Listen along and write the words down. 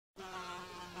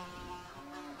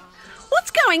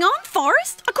going on,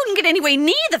 Forrest? I couldn't get anywhere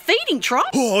near the feeding trough.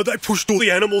 Oh, they pushed all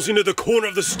the animals into the corner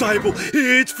of the stable.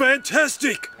 It's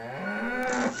fantastic.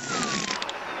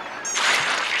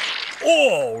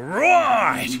 All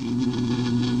right.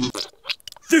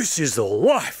 This is the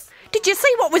life. Did you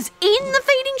see what was in the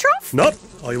feeding trough? Nope.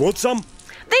 Oh, you want some?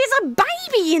 There's a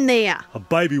baby in there. A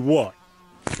baby what?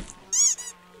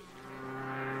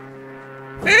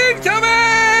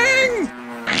 Incoming!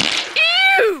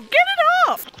 Ew! Get it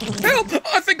off! Help!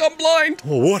 I think I'm blind.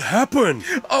 Oh, what happened?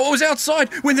 I was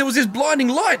outside when there was this blinding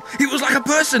light. It was like a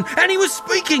person, and he was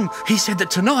speaking. He said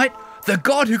that tonight, the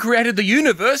God who created the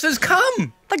universe has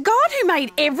come. The God who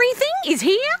made everything is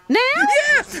here now?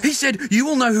 Yeah! He said you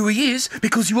will know who he is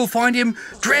because you will find him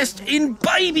dressed in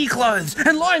baby clothes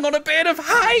and lying on a bed of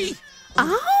hay.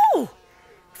 Oh!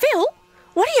 Phil,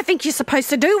 what do you think you're supposed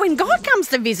to do when God comes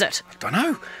to visit? Don't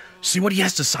know. See what he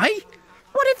has to say?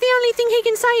 What if the only thing he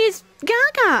can say is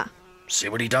Gaga? See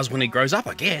what he does when he grows up,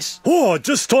 I guess. Oh,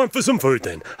 just time for some food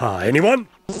then. Anyone?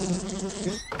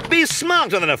 Be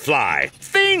smarter than a fly.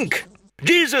 Think!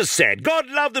 Jesus said God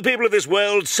loved the people of this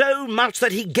world so much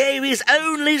that he gave his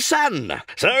only son,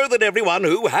 so that everyone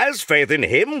who has faith in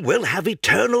him will have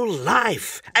eternal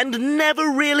life and never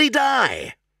really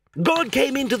die. God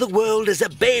came into the world as a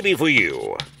baby for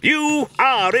you. You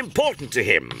are important to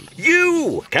him.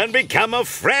 You can become a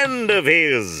friend of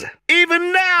his,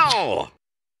 even now.